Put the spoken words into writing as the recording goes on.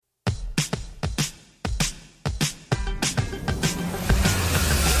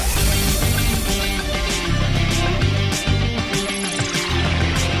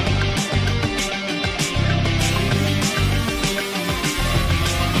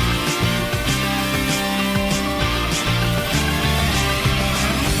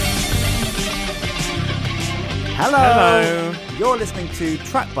Hello. You're listening to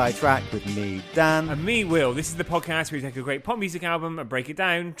Track by Track with me, Dan. And me, Will. This is the podcast where we take a great pop music album and break it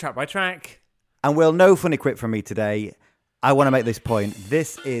down track by track. And Will, no funny quip from me today. I want to make this point.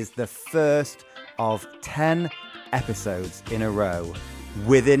 This is the first of 10 episodes in a row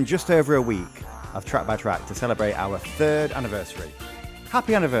within just over a week of Track by Track to celebrate our 3rd anniversary.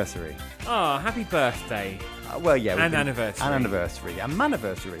 Happy anniversary. Oh, happy birthday. Well, yeah. And anniversary. And anniversary. And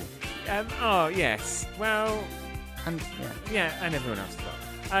maniversary. Oh, yes. Well... And yeah, and everyone else as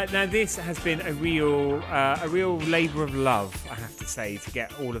well. Now, this has been a real labour of love, I have to say, to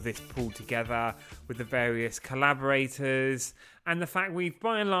get all of this pulled together with the various collaborators and the fact we've,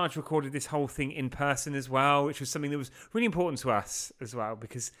 by and large, recorded this whole thing in person as well, which was something that was really important to us as well,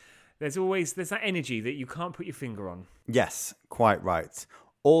 because there's that energy that you can't put your finger on. Yes, quite right.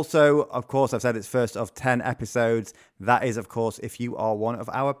 Also, of course, I've said it's first of 10 episodes. That is, of course, if you are one of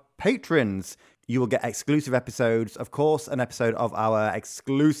our patrons. You will get exclusive episodes, of course, an episode of our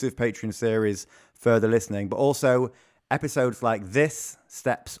exclusive Patreon series, Further Listening, but also episodes like this,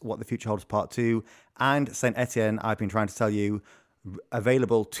 Steps, What the Future Holds Part 2, and St. Etienne, I've been trying to tell you,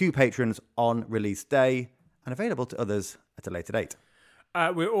 available to patrons on release day and available to others at a later date.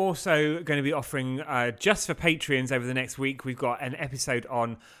 We're also going to be offering, just for Patreons over the next week, we've got an episode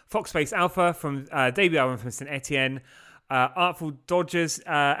on Fox Space Alpha from debut album from St. Etienne, Artful Dodgers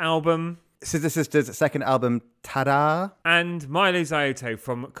album, Sister Sisters' second album, Ta-da! And Milo Xioto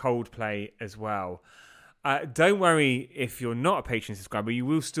from Coldplay as well. Don't worry if you're not a Patreon subscriber, you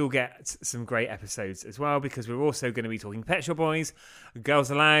will still get some great episodes as well, because we're also going to be talking Pet Shop Boys,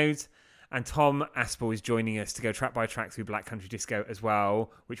 Girls Aloud, and Tom Aspel is joining us to go track by track through Black Country Disco as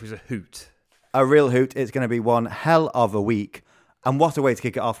well, which was a hoot. A real hoot. It's going to be one hell of a week. And what a way to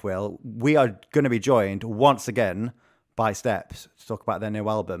kick it off, Will. We are going to be joined once again by Steps to talk about their new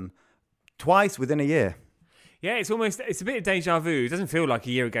album. Twice within a year. Yeah, it's a bit of deja vu. It doesn't feel like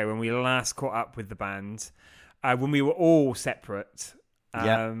a year ago when we last caught up with the band, when we were all separate.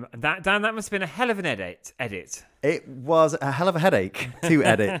 Yeah. Dan, that must have been a hell of an edit. It was a hell of a headache to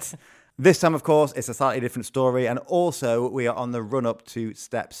edit. This time, of course, it's a slightly different story. And also, we are on the run-up to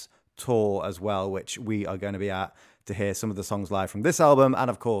Steps tour as well, which we are going to be at to hear some of the songs live from this album and,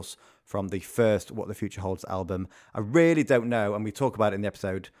 of course, from the first What the Future Holds album. I really don't know, and we talk about it in the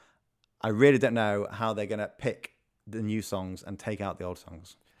episode, I really don't know how they're going to pick the new songs and take out the old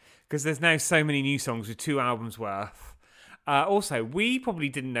songs. Because there's now so many new songs with 2 albums worth. Also, we probably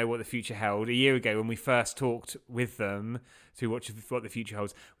didn't know what the future held a year ago when we first talked with them to watch What the Future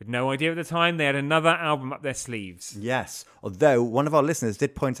Holds. With no idea at the time, they had another album up their sleeves. Yes, although one of our listeners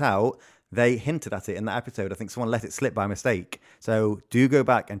did point out they hinted at it in that episode. I think someone let it slip by mistake. So do go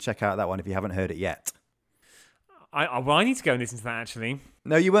back and check out that one if you haven't heard it yet. I need to go and listen to that, actually.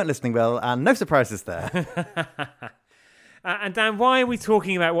 No, you weren't listening, Will, and no surprises there. And Dan, why are we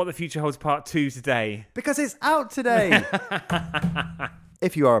talking about What the Future Holds Part 2 today? Because it's out today.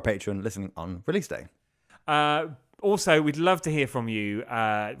 If you are a patron listening on release day. Also, we'd love to hear from you. We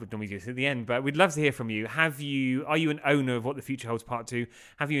normally do this at the end, but we'd love to hear from you. Are you an owner of What the Future Holds Part 2?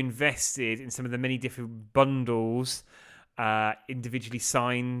 Have you invested in some of the many different bundles, individually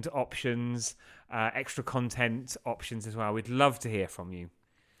signed options, extra content options as well? We'd love to hear from you.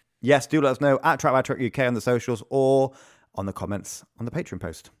 Yes, do let us know at Track by Track UK on the socials or on the comments on the Patreon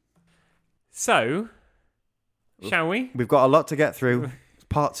post. So, shall we? We've got a lot to get through. It's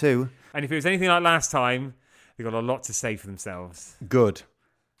part 2. And if it was anything like last time, they've got a lot to say for themselves. Good.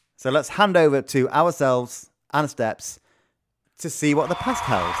 So let's hand over to ourselves and Steps to see what the past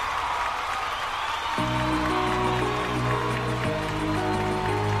held.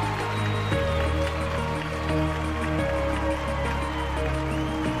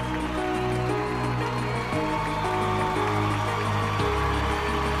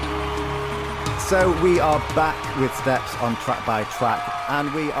 So we are back with Steps on Track by Track,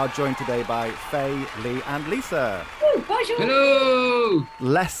 and we are joined today by Faye, Lee and Lisa. Bonjour. Hello!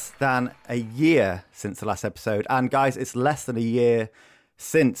 Less than a year since the last episode, and guys, it's less than a year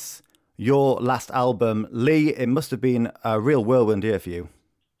since your last album. Lee, it must have been a real whirlwind year for you.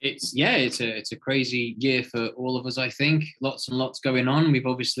 It's a crazy year for all of us, I think. Lots and lots going on. We've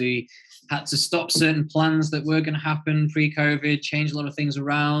obviously had to stop certain plans that were going to happen pre-COVID, change a lot of things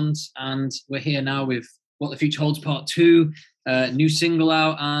around, and we're here now with What the Future Holds Part 2, new single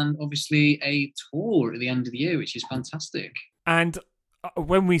out, and obviously a tour at the end of the year, which is fantastic. And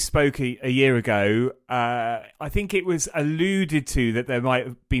when we spoke a year ago, I think it was alluded to that there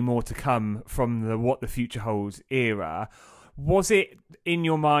might be more to come from the What the Future Holds era. Was it in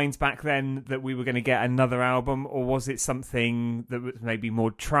your minds back then that we were going to get another album, or was it something that was maybe more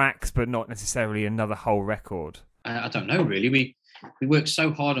tracks but not necessarily another whole record? I don't know really. We worked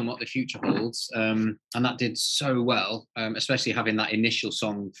so hard on what the future holds, and that did so well, especially having that initial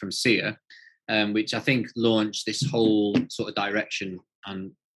song from Sia, which I think launched this whole sort of direction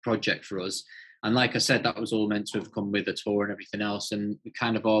and project for us. And like I said, that was all meant to have come with the tour and everything else, and we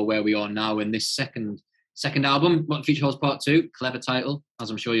kind of are where we are now in this second album, What the Future Holds Part 2. Clever title,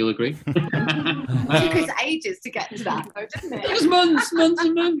 as I'm sure you'll agree. It took us ages to get to that, though, didn't it? It was months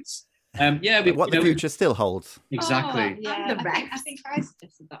and months. What the future still holds. Exactly. Oh, yeah, I think I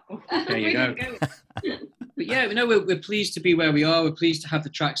suggested that one. There you go. But yeah, we're pleased to be where we are. We're pleased to have the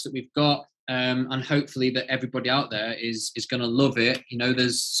tracks that we've got, and hopefully that everybody out there is going to love it.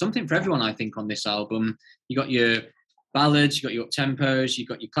 There's something for everyone, I think, on this album. You got your ballads, you got your up-tempos, you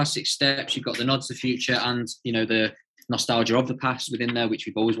got your classic steps, you've got the nods to the future, and the nostalgia of the past within there, which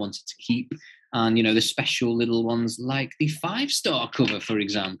we've always wanted to keep. And the special little ones like the 5-star cover, for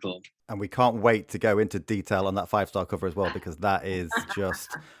example. And we can't wait to go into detail on that 5-star cover as well, because that is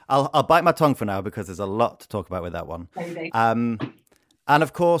just... I'll bite my tongue for now, because there's a lot to talk about with that one. And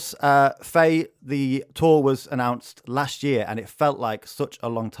of course, Faye, the tour was announced last year, and it felt like such a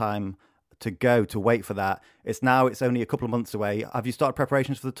long time to wait for that. It's only a couple of months away. Have you started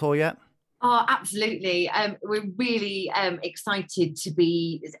preparations for the tour yet? Oh, absolutely. We're really excited to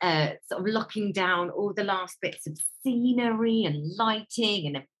be sort of locking down all the last bits of scenery and lighting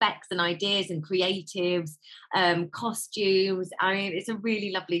and effects and ideas and creatives, costumes. I mean, it's a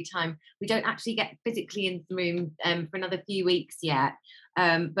really lovely time. We don't actually get physically in the room for another few weeks yet,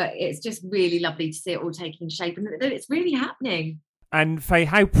 but it's just really lovely to see it all taking shape, and it's really happening. And Faye,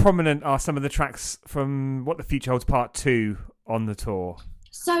 how prominent are some of the tracks from What the Future Holds Part 2 on the tour?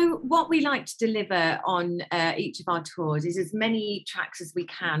 So what we like to deliver on each of our tours is as many tracks as we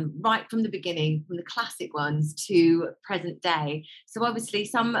can, right from the beginning, from the classic ones to present day. So obviously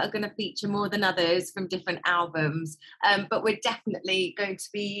some are going to feature more than others from different albums, but we're definitely going to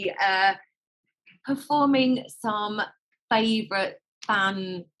be performing some favourite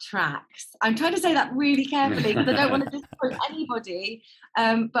fan tracks. I'm trying to say that really carefully because I don't want to disappoint anybody,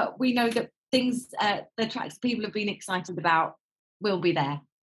 but we know that the tracks people have been excited about will be there.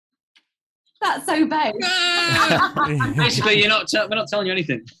 That's so vague. Basically, we're not telling you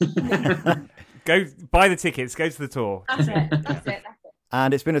anything. Go buy the tickets, go to the tour. That's it.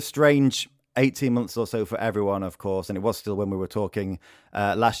 And it's been a strange 18 months or so for everyone, of course, and it was still when we were talking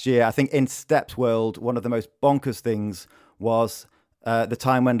last year. I think in Steps world, one of the most bonkers things was the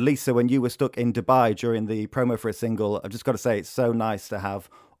time when Lisa, when you were stuck in Dubai during the promo for a single. I've just got to say, it's so nice to have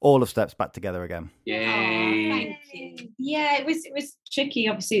all of Steps back together again. Yay. Oh, thank you. Yeah, it was tricky.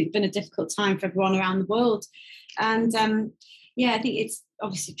 Obviously, it's been a difficult time for everyone around the world. And I think it's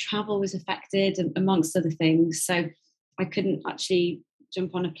obviously travel was affected amongst other things. So I couldn't actually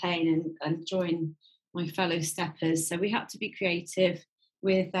jump on a plane and join my fellow steppers. So we had to be creative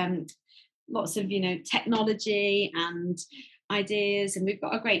with lots of, technology and ideas. And we've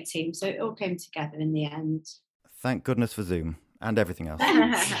got a great team. So it all came together in the end. Thank goodness for Zoom. And everything else.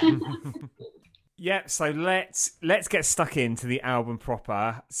 Yeah, so let's get stuck into the album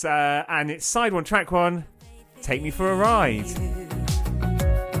proper. So, and it's side one, track one, Take Me for a Ride.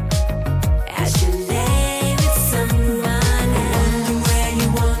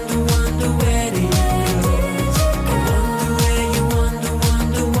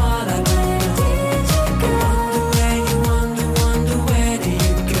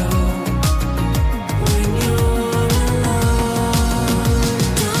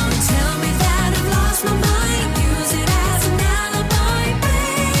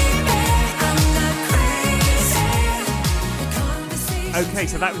 Okay,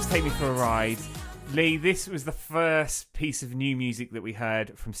 so that was Take Me for a Ride. Lee, this was the first piece of new music that we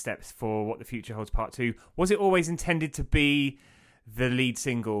heard from Steps for What the Future Holds Part 2. Was it always intended to be the lead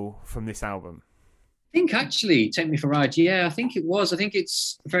single from this album? I think actually, Take Me for a Ride, I think it was. I think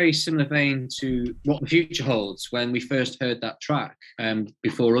it's a very similar vein to What the Future Holds when we first heard that track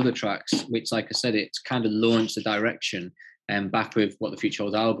before other tracks, which, like I said, it's kind of launched the direction back with What the Future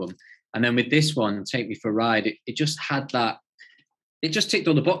Holds album. And then with this one, Take Me for a Ride, it just had that. It just ticked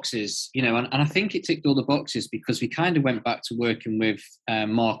all the boxes, and I think it ticked all the boxes because we kind of went back to working with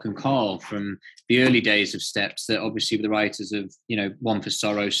Mark and Carl from the early days of Steps, that obviously were the writers of, One for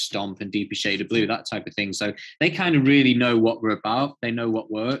Sorrow, Stomp and Deeper Shade of Blue, that type of thing. So they kind of really know what we're about. They know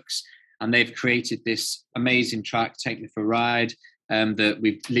what works. And they've created this amazing track, Take Me for a Ride, that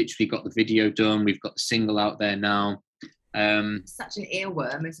we've literally got the video done. We've got the single out there now. Such an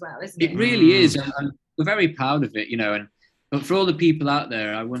earworm as well, isn't it? It really is. And we're very proud of it, But for all the people out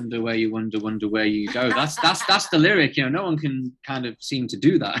there, I wonder where you wonder where you go. That's the lyric. No one can kind of seem to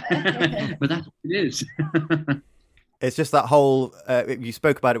do that, but that's what it is. It's just that whole, you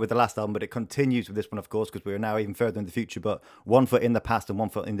spoke about it with the last album, but it continues with this one, of course, because we're now even further in the future, but one foot in the past and one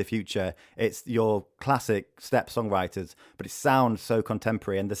foot in the future. It's your classic Step songwriters, but it sounds so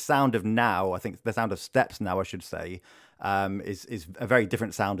contemporary. And the sound of now, I think the sound of Steps now, I should say, is a very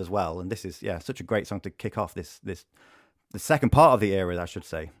different sound as well. And this is, such a great song to kick off the second part of the era, I should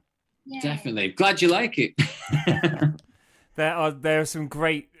say. Yeah. Definitely. Glad you like it. There are some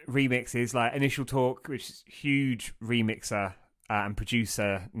great remixes, like Initial Talk, which is a huge remixer and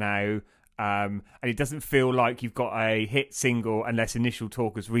producer now. And it doesn't feel like you've got a hit single unless Initial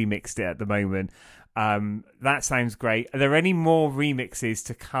Talk has remixed it at the moment. That sounds great. Are there any more remixes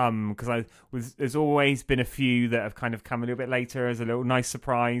to come? Because there's always been a few that have kind of come a little bit later as a little nice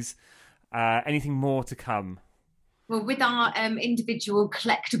surprise. Anything more to come? Well, with our individual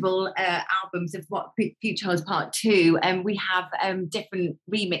collectible albums of What Future Holds Part 2, we have different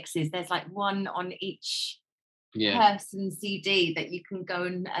remixes. There's like one on each person's CD that you can go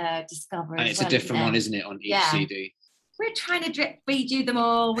and discover. And it's a different one, isn't it, on each CD? We're trying to drip feed you them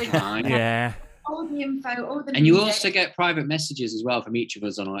all. All the info, all the And you music. also get private messages as well from each of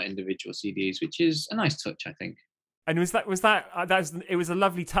us on our individual CDs, which is a nice touch, I think. And it was a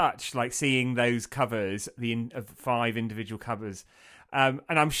lovely touch, like seeing those covers, of 5 individual covers, and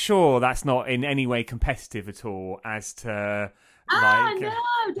I'm sure that's not in any way competitive at all as to. No,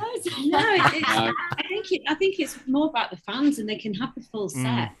 don't say that. I think it's more about the fans, and they can have the full set.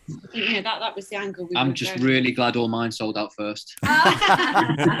 I think, that was the angle. I'm just really glad all mine sold out first.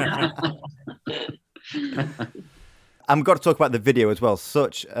 I've got to talk about the video as well.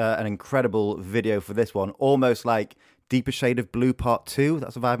 Such an incredible video for this one. Almost like Deeper Shade of Blue Part 2.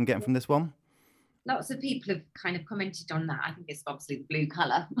 That's the vibe I'm getting from this one. Lots of people have kind of commented on that. I think it's obviously the blue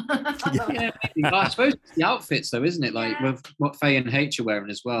colour. Well, I suppose it's the outfits, though, isn't it? Like with what Faye and H are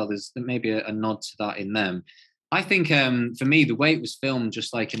wearing as well. There's maybe a nod to that in them. I think for me, the way it was filmed,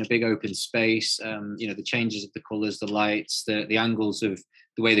 just like in a big open space, the changes of the colours, the lights, the angles of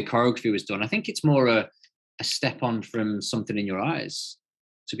the way the choreography was done. I think it's more a step on from Something in Your Eyes,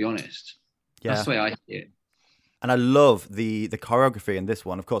 to be honest. Yeah. That's the way I see it. And I love the choreography in this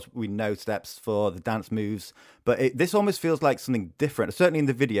one. Of course, we know Steps for the dance moves, but this almost feels like something different. Certainly in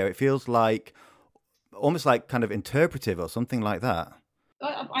the video, it feels like almost like kind of interpretive or something like that.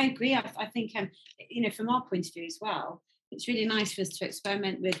 I agree. I think, from our point of view as well, it's really nice for us to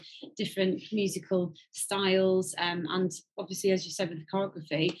experiment with different musical styles. And obviously, as you said, with the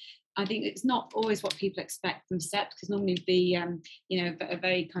choreography, I think it's not always what people expect from Steps, because normally it'd be, a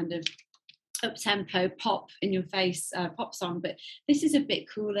very kind of up-tempo pop in your face pop song, but this is a bit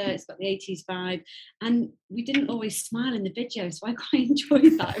cooler. It's got the 80s vibe, and we didn't always smile in the video, so I quite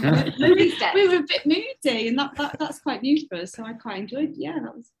enjoyed that. We were a bit moody, and that's quite new for us, so I quite enjoyed.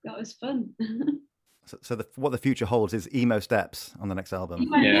 That was fun. So what the future holds is emo Steps on the next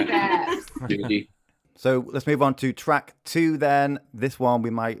album. So let's move on to track 2 then. This one we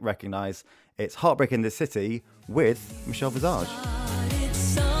might recognise. It's Heartbreak in the City with Michelle Visage.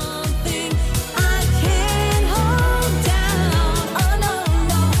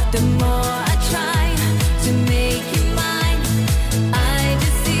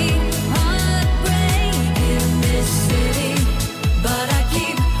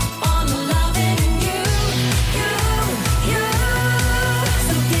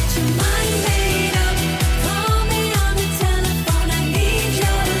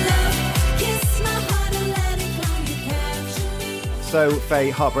 So, Faye,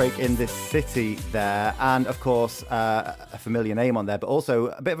 Heartbreak in the City there, and of course, a familiar name on there, but also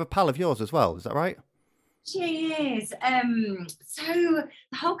a bit of a pal of yours as well. Is that right? She is. So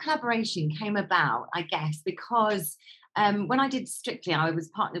the whole collaboration came about, I guess, because when I did Strictly, I was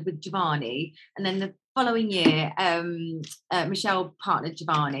partnered with Giovanni, and then the following year, Michelle partnered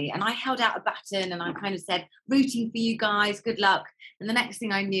Giovanni, and I held out a baton and I kind of said, rooting for you guys, good luck. And the next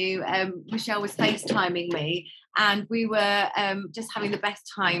thing I knew, Michelle was FaceTiming me, and we were just having the best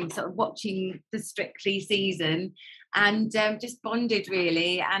time sort of watching the Strictly season, and just bonded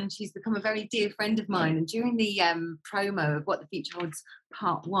really. And she's become a very dear friend of mine. And during the promo of What the Future Holds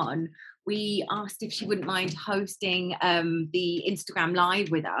Part 1, we asked if she wouldn't mind hosting the Instagram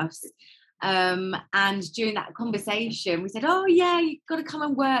Live with us. And during that conversation, we said, oh yeah, you've got to come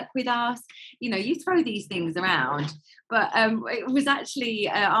and work with us. You throw these things around. But it was actually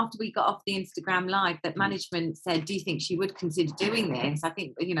after we got off the Instagram Live that management said, do you think she would consider doing this? I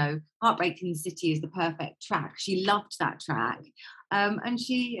think, Heartbreak in the City is the perfect track. She loved that track. And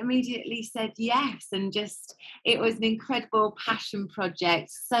she immediately said yes. And it was an incredible passion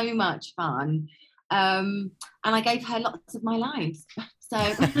project, so much fun. and I gave her lots of my lines. So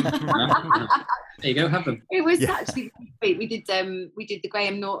there you go, have them. it was actually sweet. We did the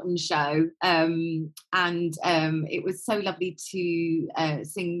Graham Norton show, and it was so lovely to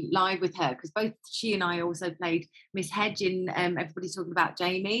sing live with her, because both she and I also played Miss Hedge in Everybody's Talking About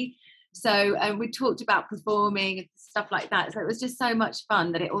Jamie. So we talked about performing and stuff like that. So it was just so much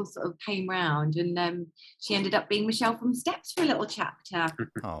fun that it all sort of came round, and she ended up being Michelle from Steps for a little chapter.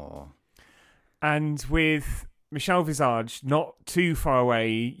 Oh. And with Michelle Visage, not too far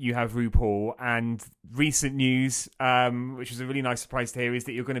away, you have RuPaul. And recent news, which was a really nice surprise to hear, is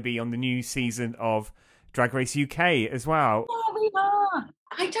that you're going to be on the new season of Drag Race UK as well. Yeah, we are.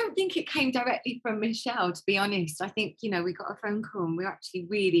 I don't think it came directly from Michelle, to be honest. I think, we got a phone call, and we're actually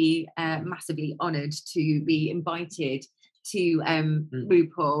really massively honoured to be invited to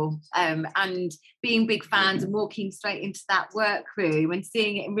RuPaul, and being big fans and walking straight into that workroom and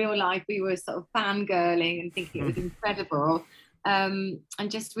seeing it in real life, we were sort of fangirling and thinking it was incredible, and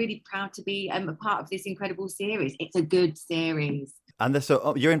just really proud to be a part of this incredible series. It's a good series. And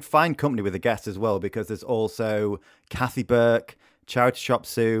you're in fine company with the guests as well, because there's also Kathy Burke, Charity Shop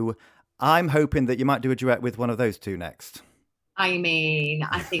Sue. I'm hoping that you might do a duet with one of those two next. I mean,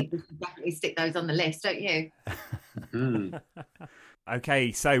 I think we should definitely stick those on the list, don't you?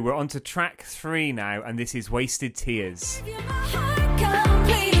 Okay, so we're on to track 3 now, and this is Wasted Tears.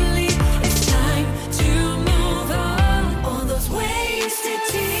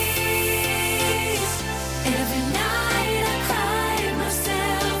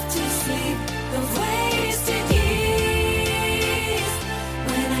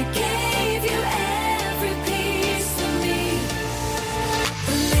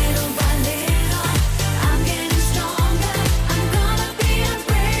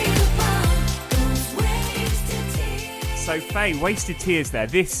 So Faye, Wasted Tears there.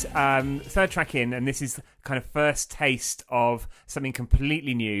 This third track in, and this is kind of first taste of something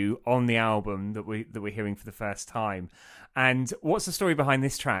completely new on the album that we're hearing for the first time. And what's the story behind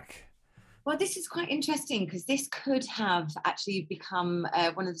this track? Well, this is quite interesting, because this could have actually become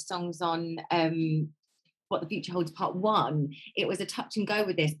one of the songs on What the Future Holds Part 1. It was a touch and go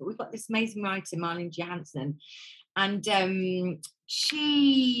with this, but we've got this amazing writer, Marlene Johansson, and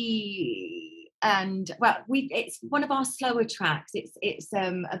it's one of our slower tracks. It's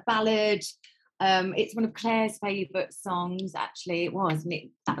a ballad. It's one of Claire's favourite songs, actually. It was, and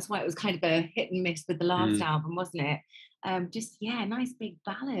that's why it was kind of a hit and miss with the last album, wasn't it? Nice big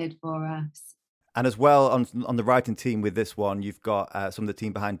ballad for us. And as well, on the writing team with this one, you've got some of the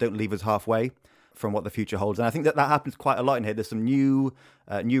team behind Don't Leave Us Halfway from What the Future Holds. And I think that happens quite a lot in here. There's some new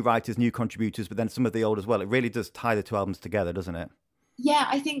writers, new contributors, but then some of the old as well. It really does tie the two albums together, doesn't it? Yeah,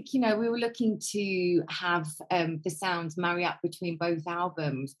 I think, we were looking to have the sounds marry up between both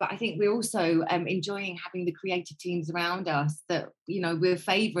albums, but I think we're also enjoying having the creative teams around us that, we're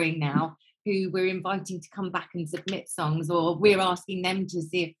favouring now, who we're inviting to come back and submit songs, or we're asking them to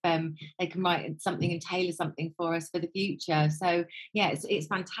see if they can write something and tailor something for us for the future. So, yeah, it's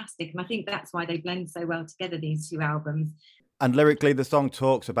fantastic. And I think that's why they blend so well together, these two albums. And lyrically, the song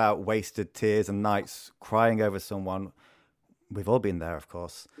talks about wasted tears and nights crying over someone. We've all been there, of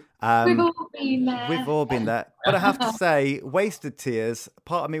course. We've all been there. We've all been there. But I have to say, Wasted Tears,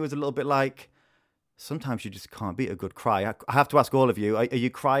 part of me was a little bit like, sometimes you just can't beat a good cry. I have to ask all of you, are you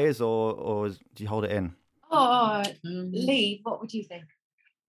criers or do you hold it in? Oh, Lee, what would you think?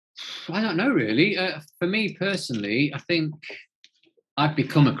 I don't know, really. For me personally, I think I've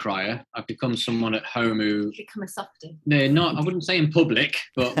become a crier. I've become someone at home who... Become a softie. No, I wouldn't say in public,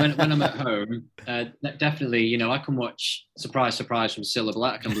 but when I'm at home, definitely, I can watch Surprise, Surprise from Cilla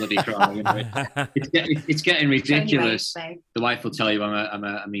Black and bloody cry. It's getting ridiculous. The wife will tell you I'm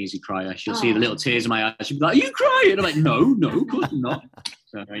an easy crier. She'll see the little tears in my eyes. She'll be like, "Are you crying?" I'm like, no, of course I'm not.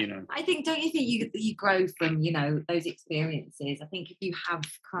 So, I think, don't you think you grow from, those experiences? I think if you have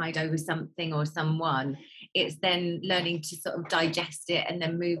cried over something or someone, it's then learning to sort of digest it and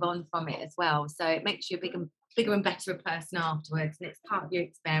then move on from it as well. So it makes you a bigger and better person afterwards, and it's part of your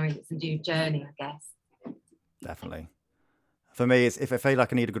experience and your journey, I guess. Definitely. For me, it's if I feel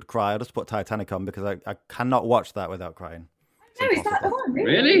like I need a good cry, I'll just put Titanic on, because I cannot watch that without crying. No, is that the one?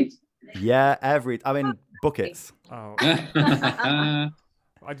 Really? Yeah, buckets. Oh.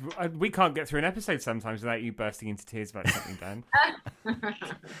 We can't get through an episode sometimes without you bursting into tears about something, Dan. I'm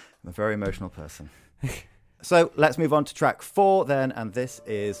a very emotional person. So let's move on to track 4 then, and this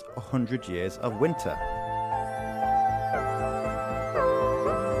is 100 Years of Winter.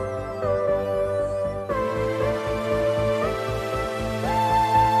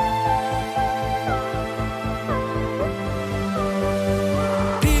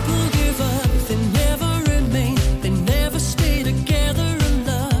 People give up, they never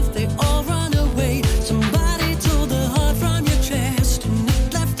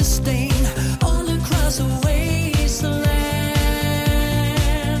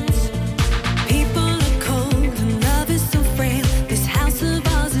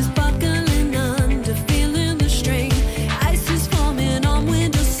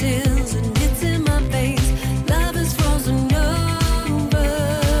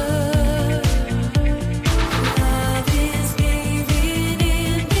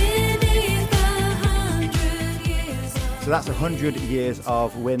So that's 100 Years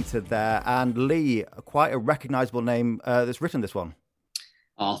of Winter there. And Lee, quite a recognisable name that's written this one.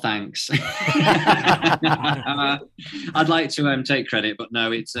 Oh, thanks. I'd like to take credit, but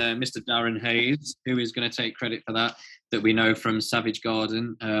no, it's Mr. Darren Hayes who is going to take credit for that we know from Savage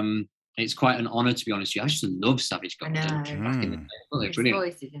Garden. It's quite an honour, to be honest with you. I just love Savage Garden. I know. They're His brilliant.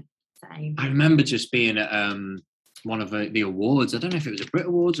 voice isn't the same. I remember just being at one of the awards. I don't know if it was a Brit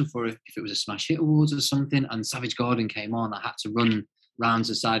Awards or if it was a Smash Hit Awards or something, and Savage Garden came on. I had to run round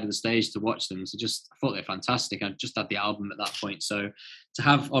to the side of the stage to watch them. So I thought they're fantastic. I just had the album at that point. So to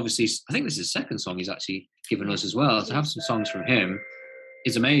have, obviously, I think this is the second song he's actually given us as well. To have some songs from him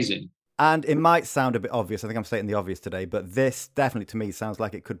is amazing. And it might sound a bit obvious. I think I'm stating the obvious today, but this definitely to me sounds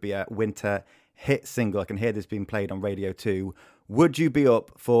like it could be a winter hit single. I can hear this being played on Radio 2. Would you be up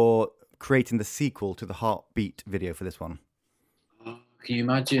for creating the sequel to the Heartbeat video for this one? Oh, can you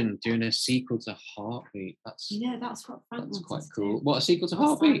imagine doing a sequel to Heartbeat? That's what Frank that's wants quite us to cool. do. What, a sequel to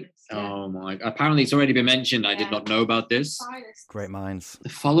Heartbeat? Yeah. Oh my! Apparently, it's already been mentioned. I did Yeah. not know about this. Great minds. The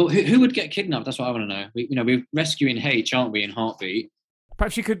follow. Who would get kidnapped? That's what I want to know. We're rescuing H, aren't we, in Heartbeat?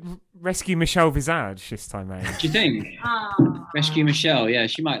 Perhaps you could rescue Michelle Visage this time, mate. Do you think? Rescue Michelle? Yeah,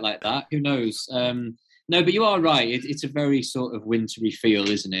 she might like that. Who knows? No, but you are right. It's a very sort of wintry feel,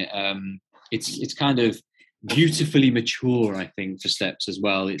 isn't it? It's kind of beautifully mature, I think, for Steps as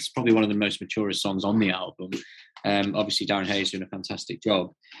well. It's probably one of the most maturest songs on the album. Obviously, Darren Hayes doing a fantastic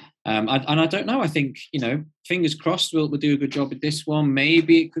job. And I don't know. I think, fingers crossed we'll do a good job with this one.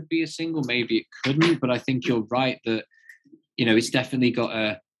 Maybe it could be a single, maybe it couldn't. But I think you're right that, it's definitely got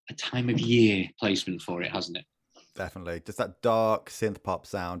a time of year placement for it, hasn't it? Definitely. Just that dark synth pop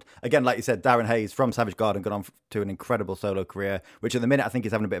sound. Again, like you said, Darren Hayes from Savage Garden got on to an incredible solo career, which at the minute I think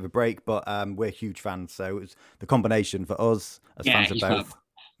he's having a bit of a break, but we're huge fans. So it was the combination for us as fans of both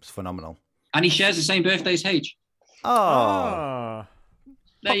was phenomenal. And he shares the same birthday as H. Oh.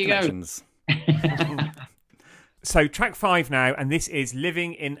 There you go. So track 5 now, and this is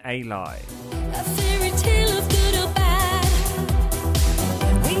Living in a Lie. A fairy tale of good or bad.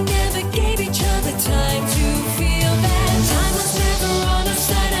 We never gave each other time to feel bad. Time was never on our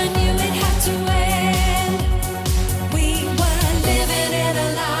side. I knew it had to end. We were living in a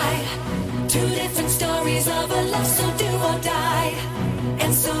lie. Two different stories of a love, so do or die.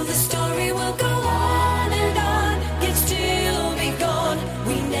 And so the story will go on and on, yet still be gone.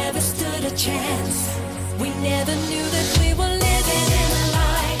 We never stood a chance. We never knew that we were living in a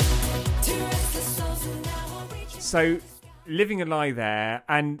lie. Two restless souls who now are reaching. So, Living a Lie there,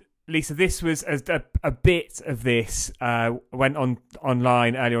 and Lisa, this was a bit of this went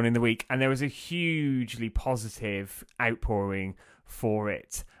online earlier on in the week, and there was a hugely positive outpouring for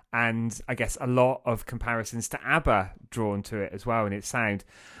it, and I guess a lot of comparisons to ABBA drawn to it as well in its sound.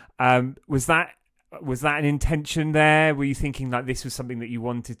 Was that an intention there? Were you thinking like this was something that you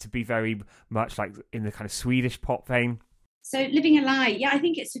wanted to be very much like in the kind of Swedish pop vein? So Living a Lie, yeah, I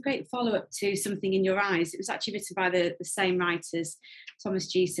think it's a great follow-up to Something in Your Eyes. It was actually written by the same writers,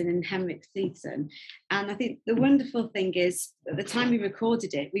 Thomas Gieson and Henrik Thiessen. And I think the wonderful thing is, at the time we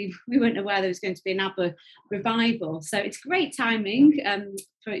recorded it, we weren't aware there was going to be an ABBA revival. So it's great timing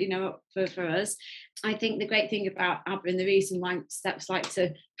for us. I think the great thing about ABBA, and the reason why Steps like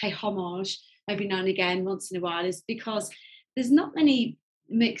to pay homage every now and again, once in a while, is because there's not many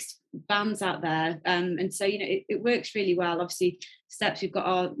mixed bands out there, and so it works really well. Obviously, Steps, we've got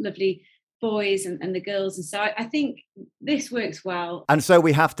our lovely boys and the girls, and so I think this works well. And so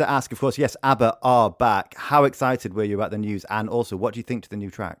we have to ask, of course, yes, ABBA are back. How excited were you about the news, and also what do you think to the new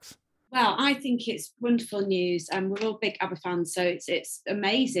tracks? Well, I think it's wonderful news, and we're all big ABBA fans, so it's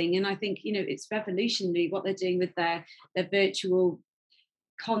amazing, and I think it's revolutionary what they're doing with their virtual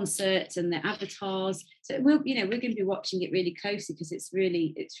concerts and the avatars. So we're going to be watching it really closely, because it's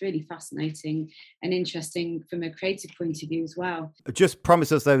really fascinating and interesting from a creative point of view as well. Just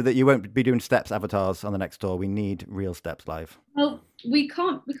promise us though that you won't be doing Steps avatars on the next tour. We need real Steps live. Well, we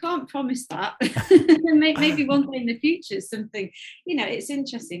can't promise that. Maybe one day in the future, something. It's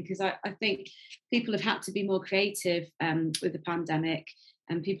interesting because I think people have had to be more creative with the pandemic,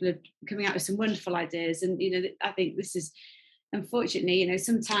 and people are coming out with some wonderful ideas. And I think this is, unfortunately,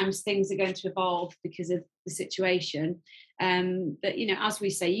 sometimes things are going to evolve because of the situation. But as we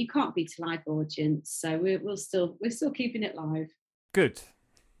say, you can't beat a live audience, so we're still keeping it live. Good.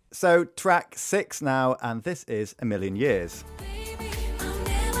 So track 6 now, and this is A Million Years. Baby, I'll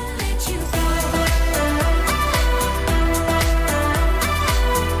never let you go.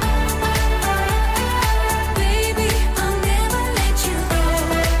 Baby, I'll never let you go.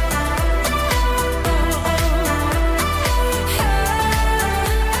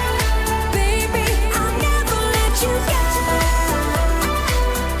 Baby, I'll never let you go.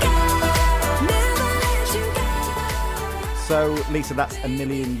 Lisa, that's A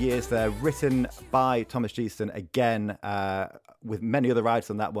Million Years there, written by Thomas Geeson again, with many other writers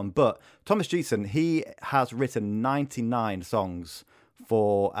on that one. But Thomas Geeson, he has written 99 songs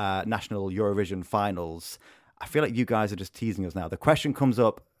for national Eurovision finals. I feel like you guys are just teasing us now. The question comes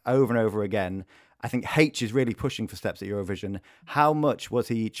up over and over again. I think H is really pushing for steps at Eurovision. How much was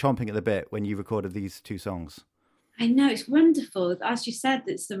he chomping at the bit when you recorded these two songs? I know, it's wonderful. As you said,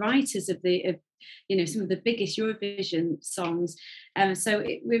 it's the writers of some of the biggest Eurovision songs.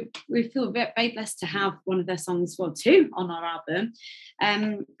 We feel very, very blessed to have one of their songs, well, two on our album.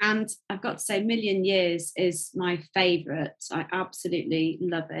 And I've got to say, Million Years is my favourite. I absolutely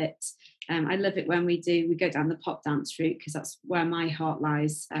love it. I love it when we go down the pop dance route, because that's where my heart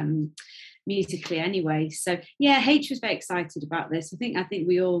lies musically anyway. So yeah, H was very excited about this. I think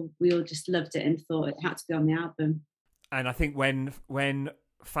we all just loved it and thought it had to be on the album. And I think when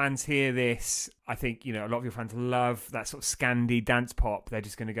fans hear this, I think, a lot of your fans love that sort of Scandi dance pop. They're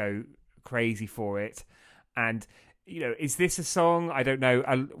just going to go crazy for it. And, is this a song, I don't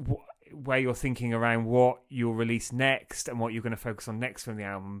know, where you're thinking around what you'll release next and what you're going to focus on next from the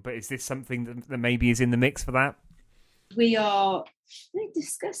album? But is this something that maybe is in the mix for that? We are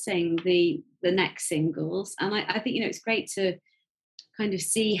discussing the next singles. And I think, it's great to kind of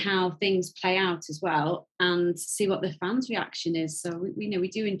see how things play out as well and see what the fans' reaction is. So we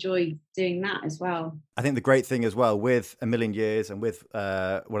do enjoy doing that as well. I think the great thing as well with A Million Years and with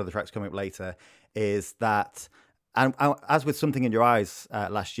one of the tracks coming up later is that, and as with Something in Your Eyes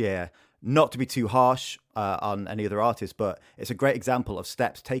last year, not to be too harsh on any other artists, but it's a great example of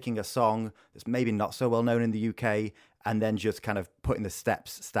Steps taking a song that's maybe not so well known in the UK and then just kind of putting the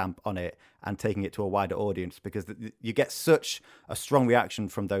Steps stamp on it and taking it to a wider audience, because you get such a strong reaction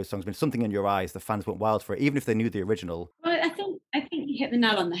from those songs. I mean, Something in Your Eyes, the fans went wild for it, even if they knew the original. Well, I think you hit the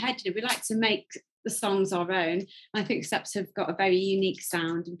nail on the head. We like to make the songs our own. I think Steps have got a very unique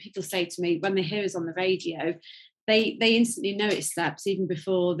sound, and people say to me when they hear us on the radio, they instantly know it's Steps, even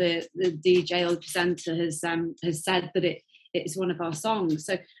before the DJ or the presenter has said that it's one of our songs.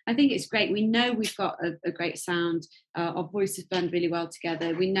 So I think it's great. We know we've got a great sound. Our voices blend really well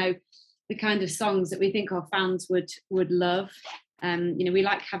together. We know the kind of songs that we think our fans would love. We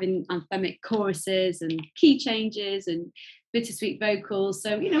like having anthemic choruses and key changes and bittersweet vocals.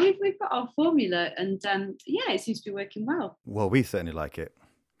 So, we've got our formula, and it seems to be working well. Well, we certainly like it.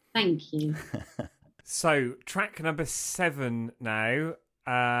 Thank you. So, track number 7 now,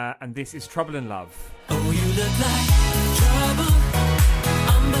 and this is Trouble in Love. Oh, you look like trouble,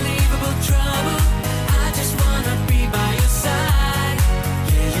 unbelievable trouble. I just wanna be by your side.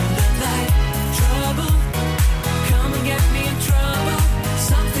 Yeah, you look like trouble. Come and get me in trouble.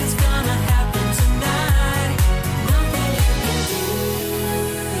 Something's gonna happen tonight. Nothing you can do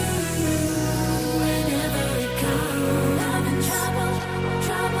whenever it comes. I'm in trouble,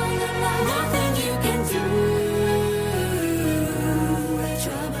 trouble in love. Nothing you can do.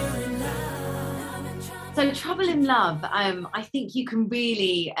 Trouble in love. I'm in trouble. So Trouble in Love, I think you can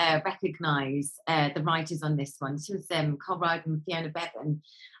really recognise the writers on this one. This was Carl Ryden and Fiona Bevan,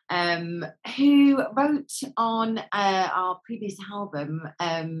 who wrote on our previous album,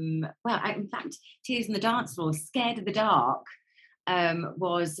 in fact, Tears in the Dance Floor, Scared of the Dark,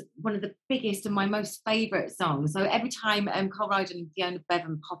 was one of the biggest and my most favourite songs. So every time Carl Ryden and Fiona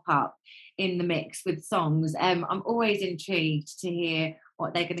Bevan pop up in the mix with songs, I'm always intrigued to hear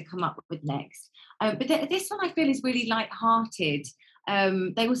what they're going to come up with next. But this one I feel is really light-hearted.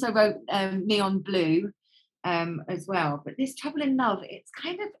 They also wrote Neon Blue as well. But this Trouble in Love,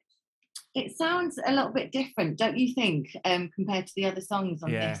 it sounds a little bit different, don't you think, compared to the other songs on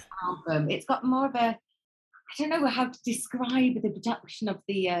this album? It's got more of I don't know how to describe the production of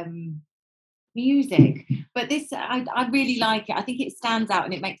the music, but this, I really like it. I think it stands out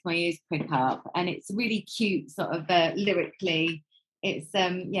and it makes my ears prick up, and it's really cute sort of lyrically. It's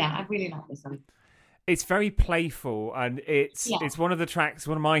I really like this one. It's very playful, and it's one of the tracks,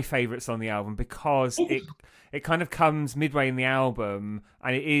 one of my favourites on the album, because it kind of comes midway in the album,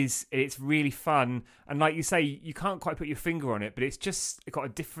 and it's really fun. And like you say, you can't quite put your finger on it, but it's got a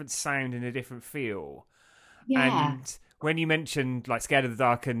different sound and a different feel. Yeah. And when you mentioned like Scared of the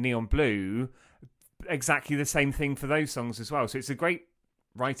Dark and Neon Blue, exactly the same thing for those songs as well. So it's a great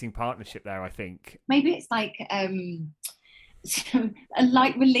writing partnership there, I think. Maybe it's like a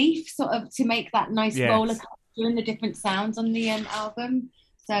light relief sort of to make that nice roller coaster and the different sounds on the album.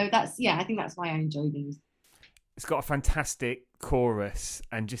 So I think that's why I enjoy these. It's got a fantastic chorus,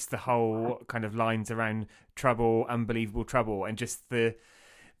 and just the whole kind of lines around trouble, unbelievable trouble, and just the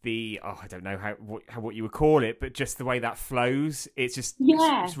I don't know how what you would call it, but just the way that flows, it's just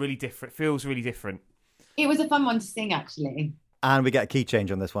it's really different. Feels really different. It was a fun one to sing, actually. And we get a key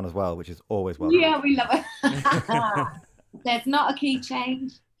change on this one as well, which is always welcome. Yeah, we love it. There's not a key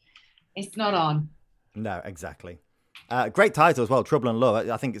change. It's not on. No, exactly. Great title as well, Trouble and Love.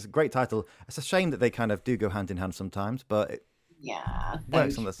 I think it's a great title. It's a shame that they kind of do go hand in hand sometimes, but it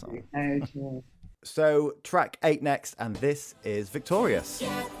works on the song. So track 8 next, and this is Victorious.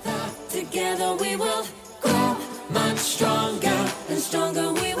 Together we will grow much stronger, and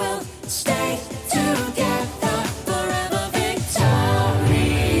stronger we will stay together forever victorious.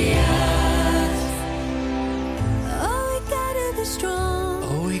 Oh, we gotta be strong.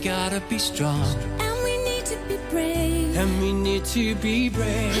 Oh, we gotta be strong. And we need to be brave. And we need to be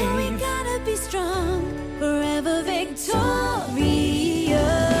brave. Oh, we gotta be strong, forever victorious.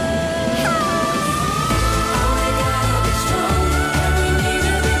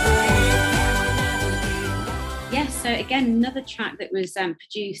 Yes, so again, another track that was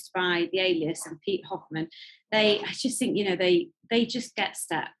produced by The Alias and Pete Hoffman. I just think, they just get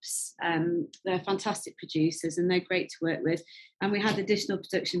steps. They're fantastic producers and they're great to work with. And we had additional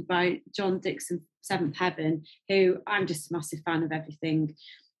production by John Dixon, Seventh Heaven, who I'm just a massive fan of everything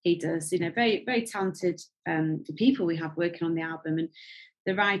he does. Very, very talented people we have working on the album. And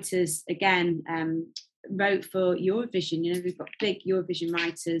the writers, again, wrote for Eurovision. We've got big Eurovision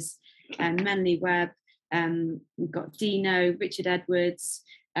writers, Menly Webb, we've got Dino, Richard Edwards.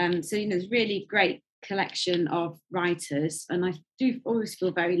 So, there's really great collection of writers. And I do always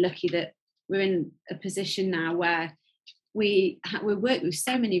feel very lucky that we're in a position now where we work with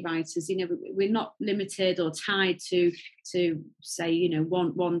so many writers. We're not limited or tied to say,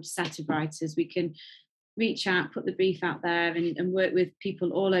 one set of writers. We can reach out, put the brief out there and work with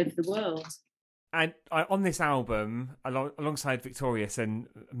people all over the world. And on this album, alongside Victorious and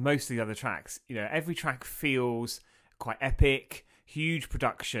most of the other tracks, every track feels quite epic, huge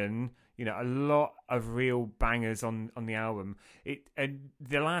production, a lot of real bangers on the album. And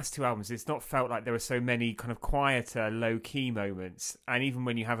the last two albums, it's not felt like there were so many kind of quieter, low-key moments. And even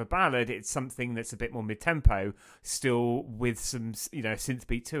when you have a ballad, it's something that's a bit more mid-tempo, still with some, synth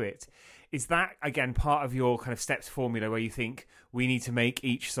beat to it. Is that, again, part of your kind of steps formula where you think we need to make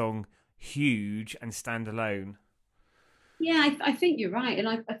each song huge and stand alone? Yeah, I think you're right, and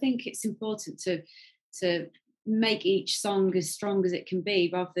I think it's important to make each song as strong as it can be,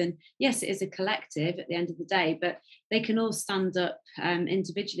 rather than, yes, it is a collective at the end of the day, but they can all stand up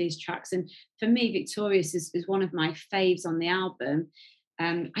individually as tracks. And for me, Victorious is one of my faves on the album.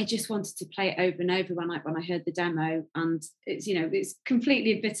 I just wanted to play it over and over when I heard the demo, and it's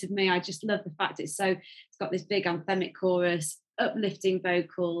completely a bit of me. I just love the fact it's got this big anthemic chorus, uplifting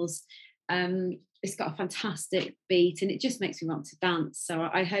vocals. It's got a fantastic beat and it just makes me want to dance. So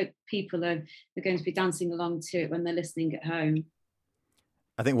I hope people are going to be dancing along to it when they're listening at home.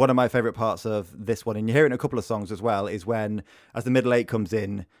 I think one of my favourite parts of this one, and you hear it in a couple of songs as well, is when, as the middle eight comes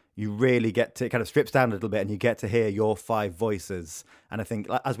in, you really get to, it kind of strips down a little bit and you get to hear your 5 voices. And I think,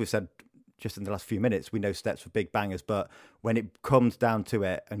 as we've said just in the last few minutes, we know steps for big bangers, but when it comes down to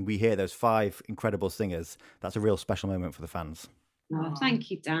it and we hear those 5 incredible singers, that's a real special moment for the fans. Oh, thank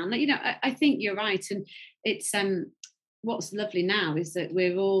you, Dan. I think you're right. And it's what's lovely now is that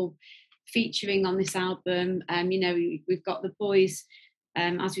we're all featuring on this album. We've got the boys,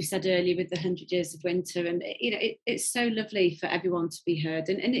 as we said earlier, with the 100 Years of Winter. And, it's so lovely for everyone to be heard.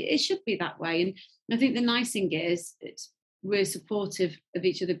 And it should be that way. And I think the nice thing is we're supportive of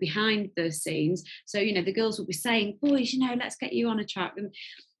each other behind the scenes. So, the girls will be saying, boys, let's get you on a track. And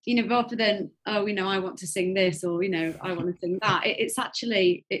rather than, I want to sing this or, I want to sing that. It's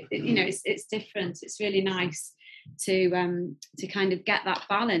actually, it's different. It's really nice to kind of get that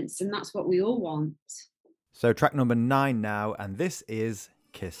balance. And that's what we all want. So track number 9 now, and this is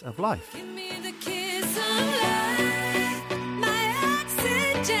Kiss of Life. Give me the kiss of life. My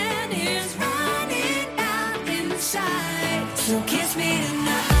oxygen is running out inside. So kiss me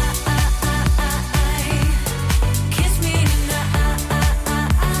tonight.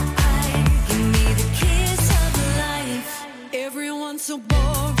 So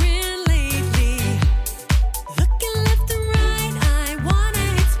boring lately. Looking left and right, I wanna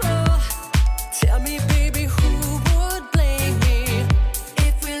explore. Tell me, baby, who would blame me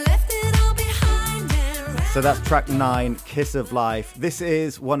if we left it all behind and So that's track 9, Kiss of Life. This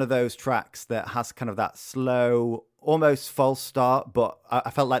is one of those tracks that has kind of that slow, almost false start, but I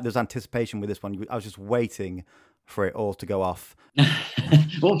felt like there was anticipation with this one. I was just waiting for it all to go off.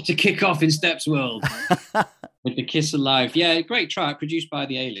 Off to kick off in Steps World with the Kiss of Life. Yeah, great track produced by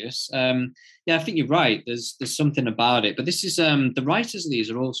The Alias. I think you're right. There's something about it, but this is the writers of these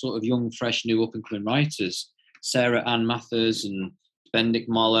are all sort of young, fresh, new up and coming writers. Sarah Ann Mathers and Benedict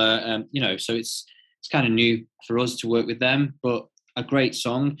Moller. So it's it's kind of new for us to work with them, but a great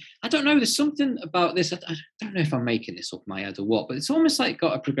song. I don't know, there's something about this, I don't know if I'm making this up in my head or what, but it's almost like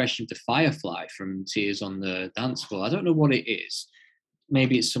got a progression to Firefly from Tears on the Dance Floor. I don't know what it is.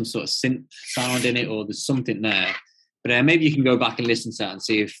 Maybe it's some sort of synth sound in it, or there's something there. But maybe you can go back and listen to that and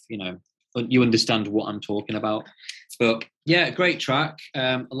see if, you understand what I'm talking about. But yeah, great track.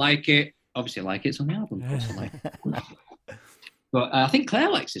 I like it. Obviously, I like it. It's on the album. Of course I like it. But I think Claire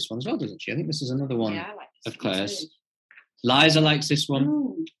likes this one as well, doesn't she? I think this is another one of Claire's. Liza likes this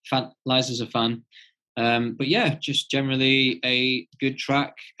one. Liza's a fan. But yeah, just generally a good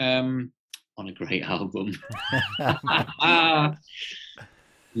track on a great album.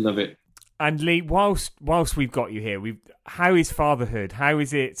 Love it. And Lee, whilst we've got you here, how is fatherhood? How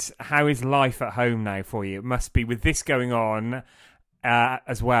is it? How is life at home now for you? It must be, with this going on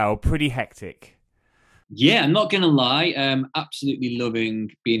as well, pretty hectic. Yeah, I'm not going to lie. Absolutely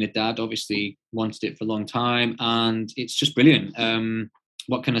loving being a dad. Obviously wanted it for a long time, and it's just brilliant.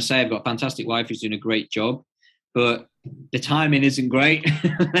 What can I say? I've got a fantastic wife who's doing a great job, but the timing isn't great,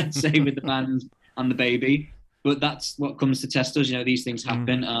 let's say, with the band and the baby. But that's what comes to test us. These things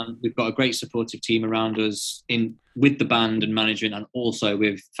happen, and we've got a great supportive team around us with the band and management, and also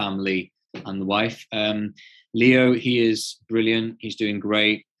with family and the wife. Leo, he is brilliant. He's doing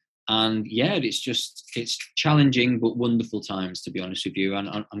great. And yeah, it's challenging but wonderful times, to be honest with you. And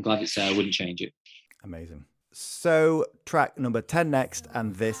I'm glad it's there. I wouldn't change it. Amazing. So track number 10 next,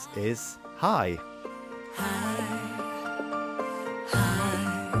 and this is High.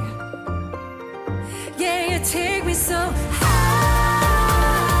 Yeah, you take me so high.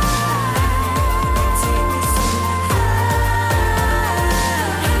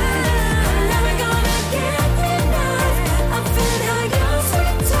 I'm never gonna get enough. I'm feeling how your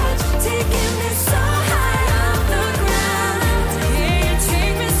sweet touch taking me so high off the ground. Yeah, you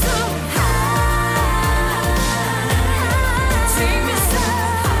take me so high. Take me so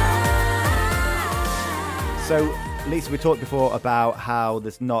high. So, Lisa, we talked before about how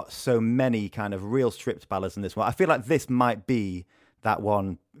there's not so many kind of real stripped ballads in this one. I feel like this might be that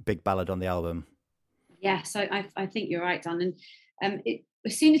one big ballad on the album. Yes, I think you're right, Dan. And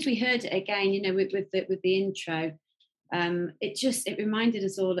as soon as we heard it again, with the intro, it reminded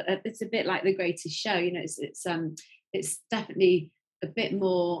us all. It's a bit like The Greatest Show. It's definitely a bit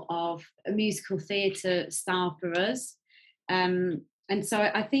more of a musical theatre style for us. And so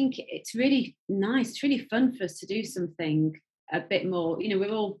I think it's really nice. It's really fun for us to do something a bit more.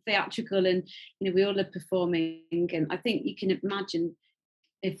 We're all theatrical, and we all love performing. And I think you can imagine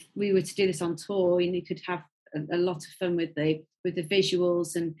if we were to do this on tour, you could have a lot of fun with the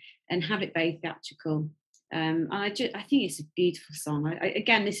visuals and have it very theatrical. And I think it's a beautiful song.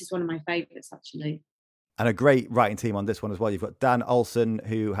 Again, this is one of my favourites, actually. And a great writing team on this one as well. You've got Dan Olsen,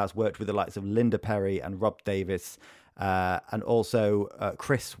 who has worked with the likes of Linda Perry and Rob Davis. And also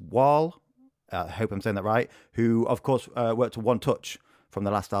Chris Wall, I hope I'm saying that right, who of course worked on One Touch from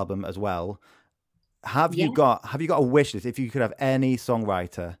the last album as well. Have you got a wish list if you could have any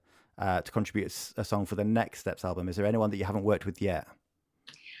songwriter to contribute a song for the Next Steps album? Is there anyone that you haven't worked with yet?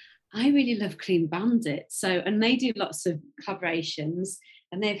 I really love Clean Bandit. And they do lots of collaborations,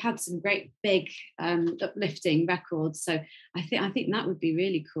 and they've had some great big uplifting records. So I think that would be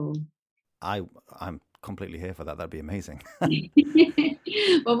really cool. I'm completely here for that. That'd be amazing.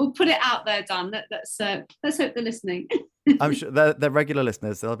 Well, we'll put it out there, Dan. Let's hope they're listening. I'm sure they're regular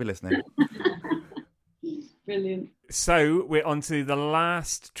listeners. They'll be listening. Brilliant. So we're on to the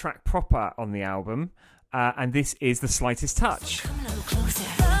last track proper on the album, and this is The Slightest Touch. Come a little closer.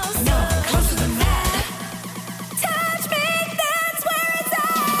 No, closer than that. Touch me, that's where it's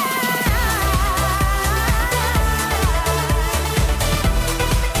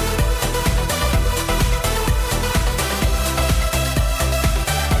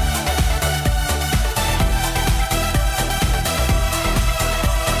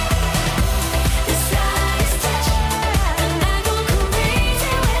The slightest touch, and I go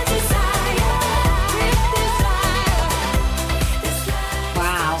crazy with desire.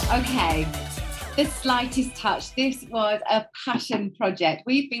 Wow. Okay. The Slightest Touch. This was a passion project.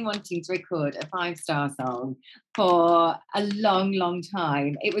 We've been wanting to record a 5-star song for a long, long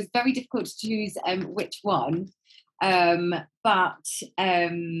time. It was very difficult to choose which one, but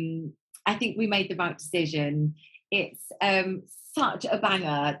I think we made the right decision. It's such a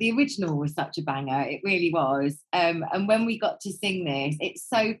banger. The original was such a banger. It really was. And when we got to sing this, it's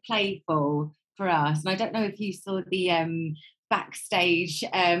so playful for us. And I don't know if you saw the backstage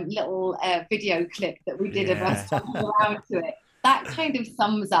little video clip that we did of us talking around to it. That kind of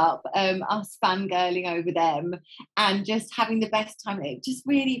sums up us fangirling over them and just having the best time. It just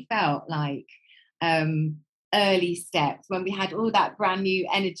really felt like early steps when we had all that brand new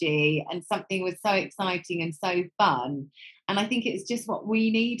energy and something was so exciting and so fun. And I think it's just what we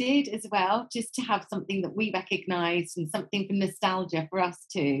needed as well, just to have something that we recognised and something for nostalgia for us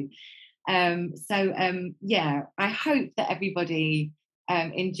too. Yeah, I hope that everybody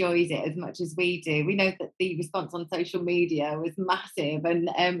enjoys it as much as we do. We know that the response on social media was massive, and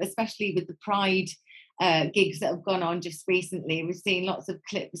especially with the Pride gigs that have gone on just recently, we've seen lots of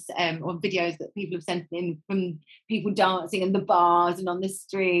clips or videos that people have sent in from people dancing in the bars and on the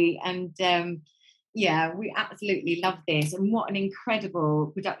street. And yeah, we absolutely love this, and what an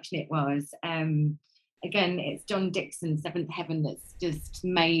incredible production it was. Again, it's John Dixon, Seventh Heaven, that's just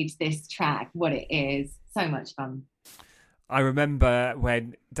made this track what it is. So much fun. I remember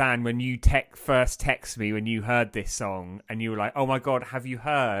when, Dan, when you first text me when you heard this song, and you were like, oh my God, have you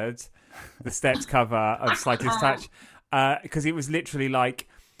heard the Steps cover of Slightest Touch? Because it was literally like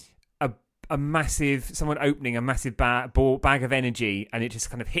a massive, someone opening a massive bag of energy, and it just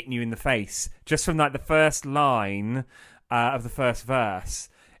kind of hitting you in the face just from like the first line of the first verse.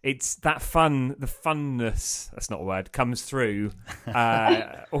 It's that the funness, that's not a word, comes through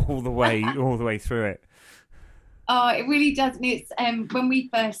all the way through it. Oh, it really does. And it's when we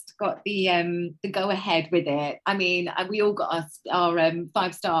first got the go ahead with it. I mean, we all got our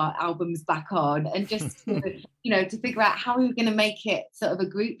 5-star albums back on, and just to figure out how we were going to make it sort of a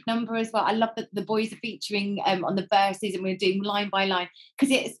group number as well. I love that the boys are featuring on the verses, and we're doing line by line,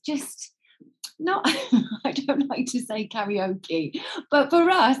 because it's just not. I don't like to say karaoke, but for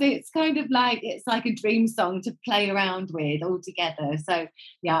us, it's kind of like it's like a dream song to play around with all together. So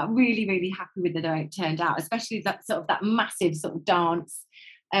yeah, I'm really, really happy with the way it turned out, especially that massive sort of dance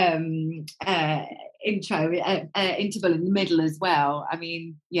interval in the middle as well. I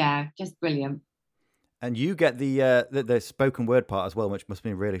mean, yeah, just brilliant. And you get the spoken word part as well, which must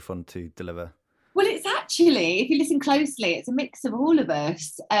be really fun to deliver. Well, it's actually, if you listen closely, it's a mix of all of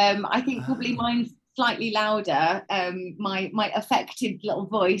us. I think probably mine's slightly louder. My affected little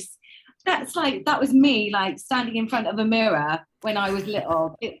voice. That was me, like standing in front of a mirror when I was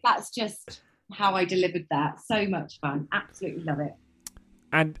little. That's just how I delivered that. So much fun. Absolutely love it.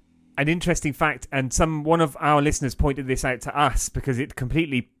 And an interesting fact, and one of our listeners pointed this out to us because it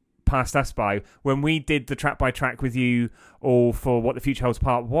completely passed us by when we did the track by track with you all for What the Future Holds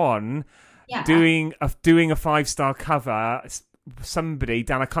Part 1. Yeah. Doing a 5-star cover, somebody,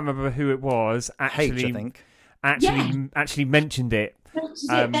 Dan, I can't remember who it was, actually, I think. actually mentioned it.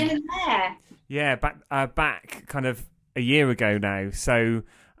 Then and there. Yeah, back kind of a year ago now. So,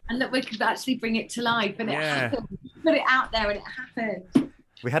 and look, we could actually bring it to life, and it happened. Put it out there, and it happened.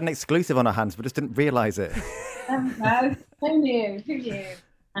 We had an exclusive on our hands, but just didn't realise it. No, who knew?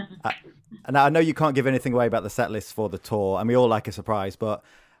 And I know you can't give anything away about the set list for the tour, and we all like a surprise, but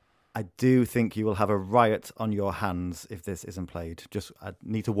I do think you will have a riot on your hands if this isn't played. I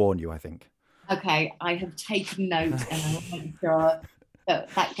need to warn you, I think. Okay, I have taken note, and I will make sure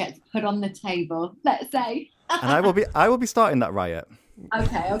that gets put on the table, let's say. And I will be starting that riot.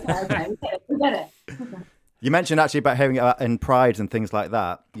 Okay. We get it. You mentioned actually about hearing it in Pride and things like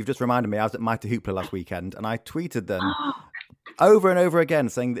that. You've just reminded me, I was at Mighty Hoopla last weekend, and I tweeted them over and over again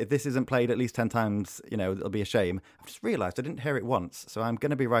saying that if this isn't played at least 10 times, it'll be a shame. I've just realised I didn't hear it once, so I'm going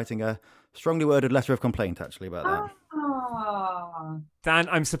to be writing a strongly worded letter of complaint actually about that. Oh. Dan,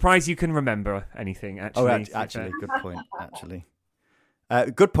 I'm surprised you can remember anything, actually. Oh, actually, good point, actually.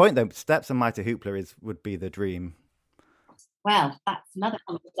 Good point, though. Steps and Mighty Hoopla would be the dream. Well, that's another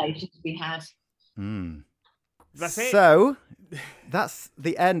conversation to be had. That's it. So, that's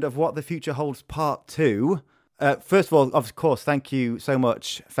the end of What the Future Holds Part 2. First of all, of course, thank you so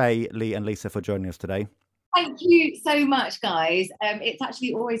much, Faye, Lee and Lisa, for joining us today. Thank you so much, guys. It's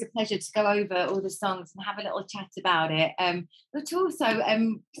actually always a pleasure to go over all the songs and have a little chat about it. But also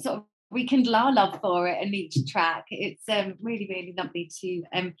sort of rekindle our love for it and each track. It's really, really lovely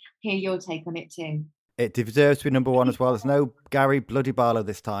to hear your take on it too. It deserves to be number one as well. There's no Gary Bloody Barlow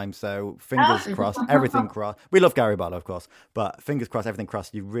this time, so fingers crossed, everything crossed. We love Gary Barlow, of course, but fingers crossed, everything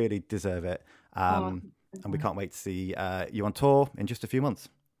crossed. You really deserve it. And we can't wait to see you on tour in just a few months.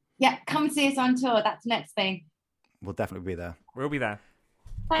 Yeah, come see us on tour. That's the next thing. We'll definitely be there. We'll be there.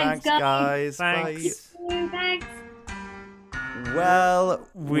 Thanks guys. Thanks. Bye. Thanks. Well,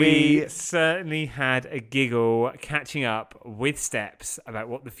 we certainly had a giggle catching up with Steps about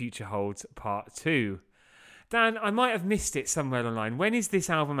What the Future Holds Part 2. Dan, I might have missed it somewhere online. When is this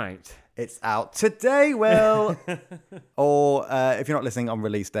album out? It's out today, Will. Or if you're not listening on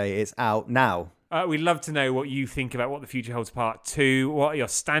release day, it's out now. We'd love to know what you think about What the Future Holds Part 2. What are your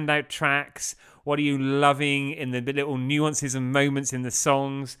standout tracks? What are you loving in the little nuances and moments in the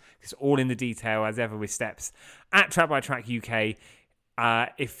songs? It's all in the detail, as ever, with Steps at Track by Track UK,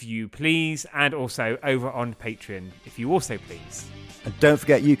 if you please, and also over on Patreon, if you also please. And don't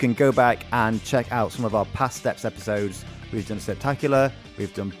forget, you can go back and check out some of our past Steps episodes. We've done Spectacular,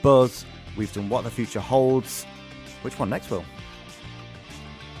 we've done Buzz, we've done What the Future Holds. Which one next, Will?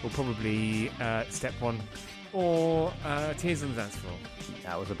 We'll probably Step 1 or Tears on the Dance Floor.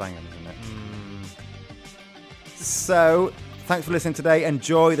 That was a banger, wasn't it? So, thanks for listening today.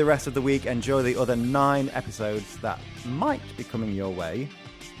 Enjoy the rest of the week. Enjoy the other 9 episodes that might be coming your way.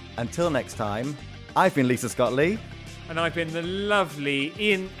 Until next time, I've been Lisa Scott Lee. And I've been the lovely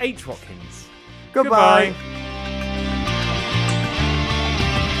Ian H. Watkins. Goodbye.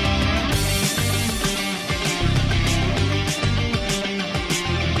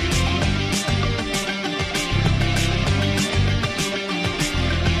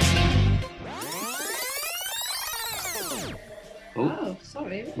 Oh,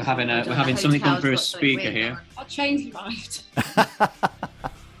 sorry. We're having something come through a speaker here. Our train's arrived.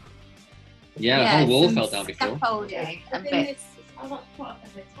 Yeah, the whole wall fell down before. Scaffolding and bits.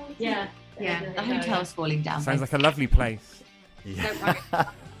 Yeah. Yeah, the hotel's falling down. Sounds like a lovely place. Yeah. Don't worry.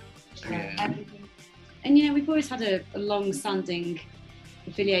 Yeah. And you know, we've always had a long-standing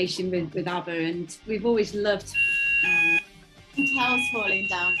affiliation with ABBA, and we've always loved. Hotel's falling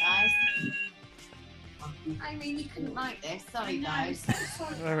down, guys. I mean, you couldn't write this. Sorry, guys.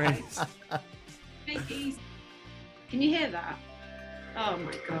 There it is. Make it easy. Can you hear that? Oh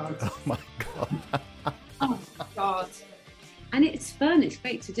my god. Oh my God. Oh my god. And it's fun. It's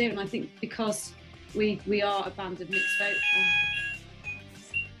great to do, and I think because we are a band of mixed vote.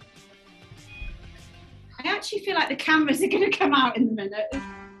 I actually feel like the cameras are going to come out in a minute.